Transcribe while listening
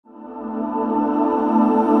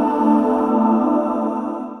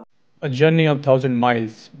A journey of 1,000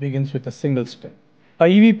 miles begins with a single step. A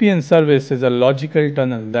EVPN service is a logical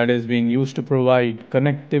tunnel that is being used to provide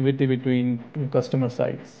connectivity between two customer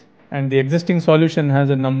sites. And the existing solution has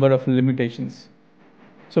a number of limitations.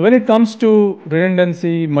 So when it comes to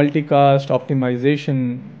redundancy, multicast,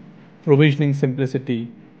 optimization, provisioning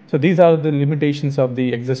simplicity, so these are the limitations of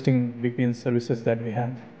the existing VPN services that we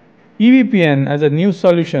have. EVPN as a new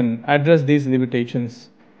solution address these limitations.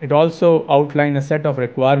 It also outlines a set of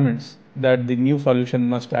requirements that the new solution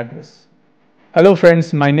must address. Hello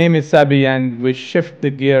friends, my name is Sabi and we shift the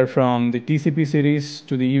gear from the TCP series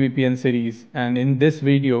to the EVPN series, and in this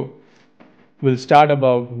video we'll start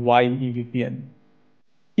about why EVPN.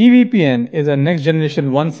 EVPN is a next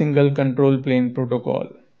generation one single control plane protocol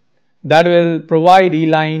that will provide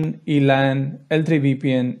E-line, ELAN,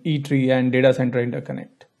 L3VPN, E3 and data center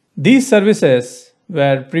interconnect. These services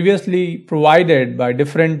were previously provided by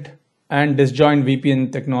different and disjoint VPN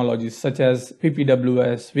technologies such as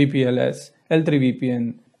PPWS, VPLS,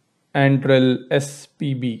 L3VPN, and Trill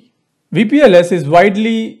SPB. VPLS is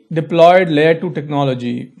widely deployed layer 2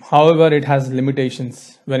 technology. However, it has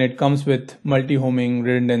limitations when it comes with multi-homing,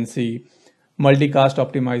 redundancy, multicast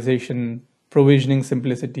optimization, provisioning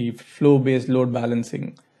simplicity, flow-based load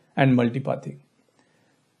balancing, and multipathing.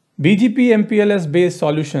 BGP MPLS based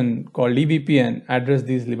solution called EVPN address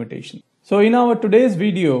these limitations. So in our today's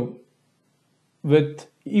video with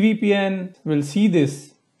EVPN, we'll see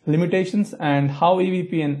these limitations and how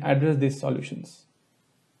EVPN address these solutions.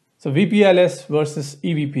 So VPLS versus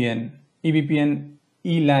EVPN, EVPN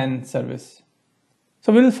ELAN service.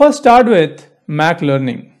 So we'll first start with MAC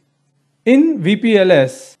learning. In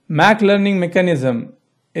VPLS, MAC learning mechanism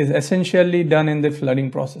is essentially done in the flooding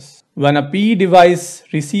process. When a PE device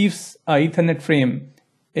receives an Ethernet frame,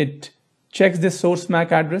 it checks the source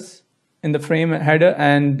MAC address in the frame header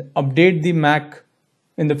and update the MAC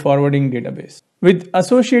in the forwarding database with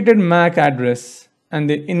associated MAC address and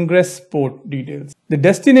the ingress port details. The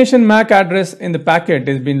destination MAC address in the packet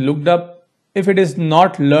is being looked up. If it is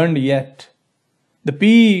not learned yet, the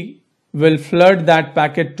PE will flood that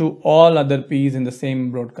packet to all other PEs in the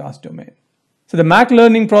same broadcast domain. So the MAC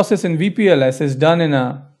learning process in VPLS is done in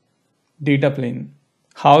a data plane.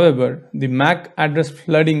 However, the MAC address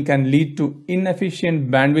flooding can lead to inefficient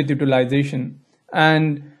bandwidth utilization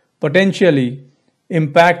and potentially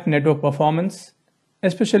impact network performance,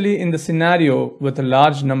 especially in the scenario with a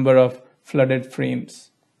large number of flooded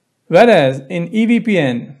frames. Whereas in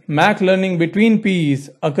EVPN, MAC learning between PEs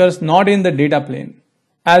occurs not in the data plane,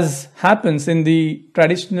 as happens in the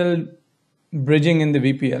traditional bridging in the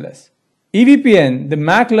VPLS. EVPN, the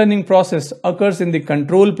MAC learning process occurs in the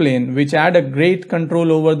control plane, which add a great control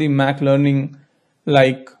over the MAC learning,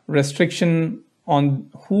 like restriction on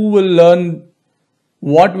who will learn,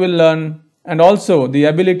 what will learn, and also the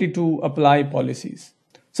ability to apply policies.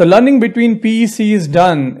 So learning between PEC is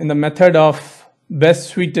done in the method of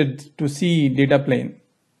best suited to CE data plane.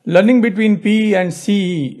 Learning between PE and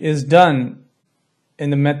CE is done in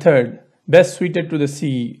the method best suited to the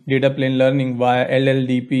CE data plane learning via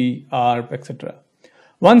LLDP, ARP, etc.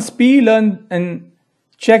 Once PE learn and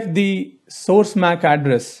check the source MAC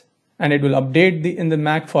address and it will update in the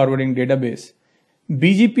MAC forwarding database.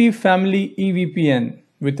 BGP family EVPN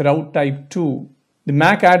with route type 2, the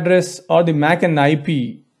MAC address or the MAC and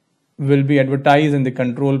IP will be advertised in the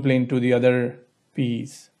control plane to the other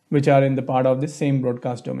PEs, which are in the part of the same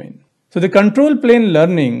broadcast domain. So the control plane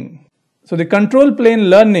learning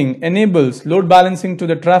enables load balancing to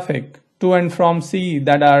the traffic to and from CE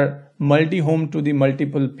that are multi-home to the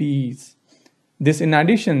multiple PEs. This in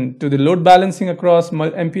addition to the load balancing across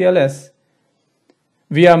MPLS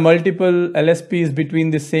via multiple LSPs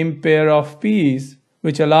between the same pair of PEs,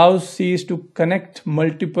 which allows CEs to connect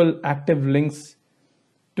multiple active links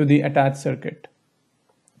to the attached circuit.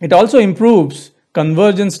 It also improves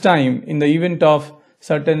convergence time in the event of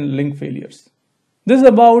certain link failures. This is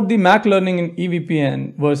about the MAC learning in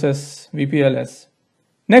EVPN versus VPLS.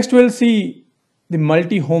 Next we'll see the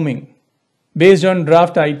multi-homing based on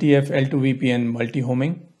draft ITF L2VPN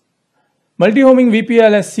multi-homing. Multi-homing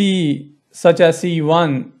VPLS CE such as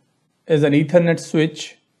CE1 is an Ethernet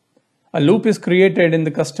switch. A loop is created in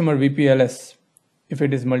the customer VPLS if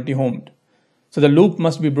it is multi-homed. So the loop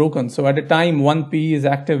must be broken. So at a time one PE is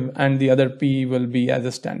active and the other PE will be as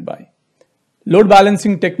a standby. Load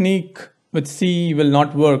balancing technique with CE will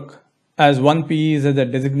not work as one PE is as a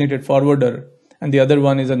designated forwarder and the other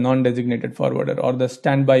one is a non-designated forwarder or the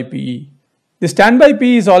standby PE. The standby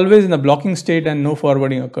PE is always in a blocking state and no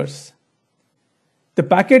forwarding occurs. The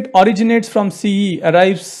packet originates from CE,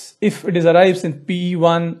 arrives in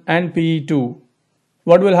PE1 and PE2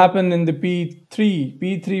 What will happen in the P3?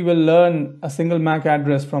 P3 will learn a single MAC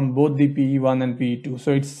address from both the PE1 and PE2.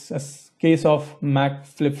 So it's a case of MAC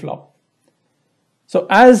flip-flop. So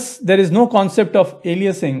as there is no concept of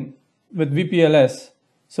aliasing with VPLS,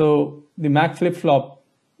 so the MAC flip-flop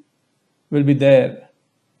will be there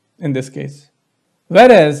in this case.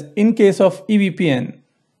 Whereas in case of EVPN,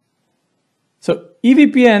 so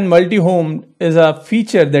EVPN multi-home is a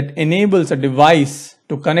feature that enables a device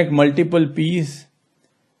to connect multiple Ps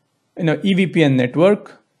in an EVPN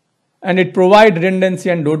network, and it provides redundancy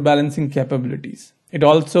and load balancing capabilities. It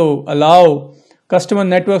also allows customer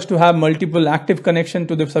networks to have multiple active connections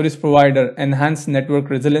to the service provider, enhance network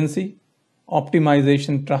resiliency,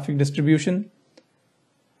 optimization, traffic distribution.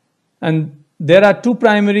 And there are two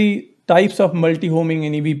primary types of multi-homing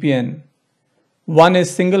in EVPN. One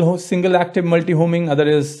is single active multi-homing, other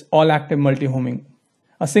is all active multi-homing.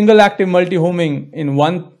 A single active multi-homing in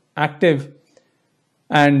one active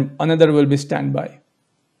and another will be standby.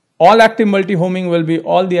 All active multi-homing will be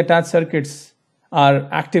all the attached circuits are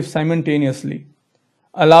active simultaneously,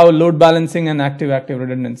 allow load balancing and active-active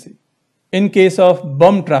redundancy. In case of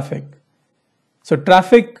bump traffic, so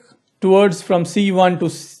traffic towards from C1 to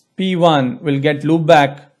P1 will get looped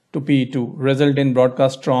back to P2, result in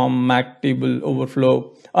broadcast storm, MAC table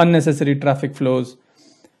overflow, unnecessary traffic flows,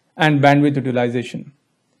 and bandwidth utilization.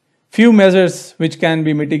 Few measures which can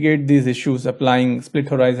be mitigate these issues, applying split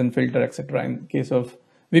horizon filter, etc. in case of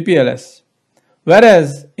VPLS.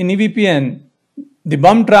 Whereas in EVPN, the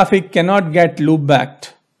bump traffic cannot get loop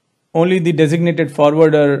backed. Only the designated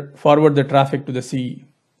forwarder forward the traffic to the CE.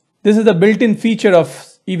 This is a built-in feature of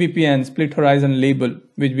EVPN split horizon label,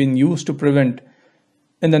 which been used to prevent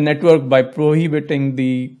in the network by prohibiting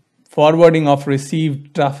the forwarding of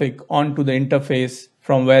received traffic onto the interface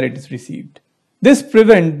from where it is received. This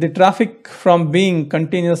prevents the traffic from being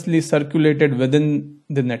continuously circulated within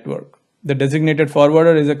the network. The designated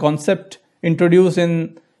forwarder is a concept introduced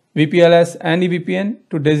in VPLS and EVPN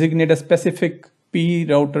to designate a specific PE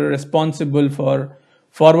router responsible for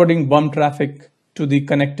forwarding bump traffic to the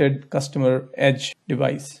connected customer edge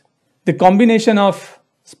device. The combination of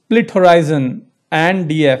split horizon and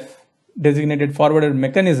DF, designated forwarder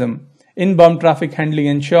mechanism, in bump traffic handling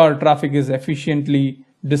ensure traffic is efficiently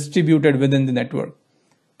distributed within the network,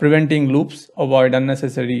 preventing loops, avoid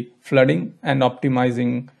unnecessary flooding, and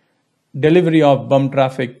optimizing delivery of bump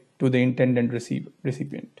traffic to the intended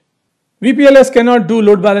recipient. VPLS cannot do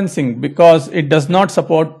load balancing because it does not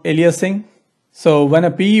support aliasing. So when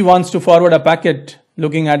a PE wants to forward a packet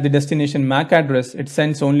looking at the destination MAC address, it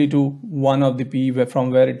sends only to one of the PE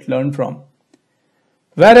from where it learned from.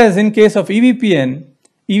 Whereas in case of EVPN,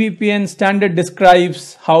 EVPN standard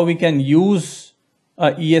describes how we can use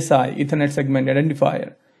a ESI, Ethernet Segment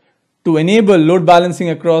Identifier, to enable load balancing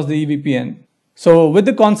across the EVPN. So with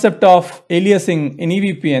the concept of aliasing in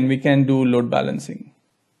EVPN, we can do load balancing.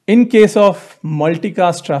 In case of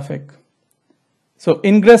multicast traffic, so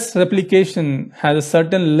ingress replication has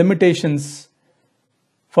certain limitations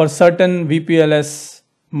for certain VPLS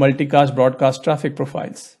multicast broadcast traffic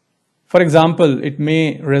profiles. For example, it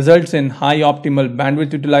may result in high optimal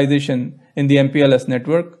bandwidth utilization in the MPLS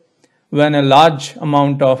network when a large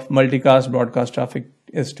amount of multicast broadcast traffic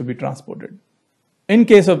is to be transported. In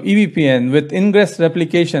case of EVPN, with ingress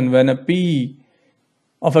replication, when a PE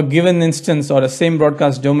of a given instance or a same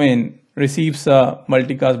broadcast domain receives a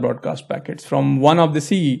multicast broadcast packets from one of the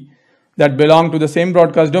CE that belong to the same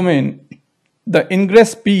broadcast domain, the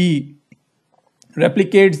ingress PE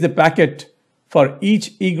replicates the packet for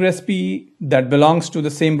each egress PE that belongs to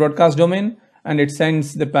the same broadcast domain, and it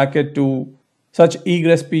sends the packet to such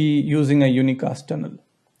egress PE using a unicast tunnel.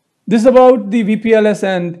 This is about the VPLS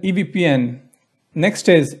and EVPN. Next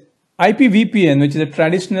is IPVPN, which is a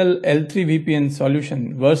traditional L3 VPN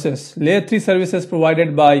solution, versus layer 3 services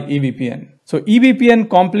provided by EVPN. So EVPN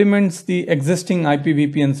complements the existing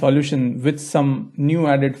IPVPN solution with some new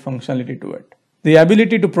added functionality to it. The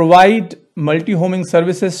ability to provide multi-homing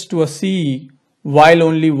services to a CE while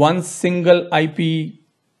only one single IP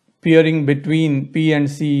peering between P and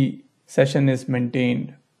C session is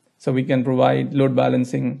maintained. So we can provide load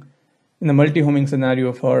balancing in the multi-homing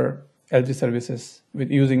scenario for L3 services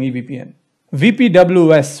with using EVPN.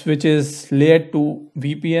 VPWS, which is layer 2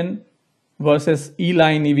 VPN, versus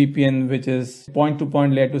E-line EVPN, which is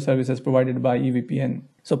point-to-point layer 2 services provided by EVPN.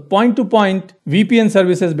 So point-to-point VPN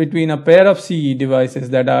services between a pair of CE devices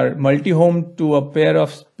that are multi-home to a pair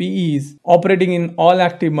of PEs operating in all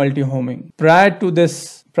active multi-homing. Prior to the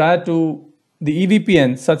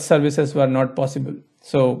EVPN, such services were not possible.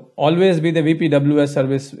 So always be the VPWS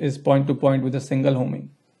service is point-to-point with a single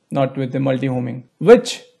homing, not with the multi-homing,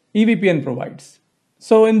 which EVPN provides.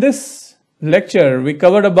 So in this lecture, we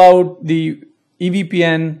covered about the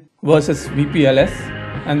EVPN versus VPLS,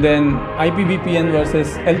 and then IPVPN versus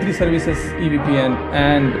L3 services EVPN,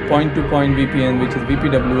 and point-to-point VPN, which is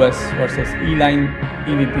VPWS versus E-line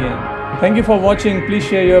EVPN. Thank you for watching. Please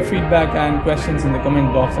share your feedback and questions in the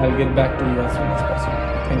comment box. I'll get back to you as soon as possible.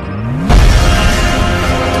 Thank you.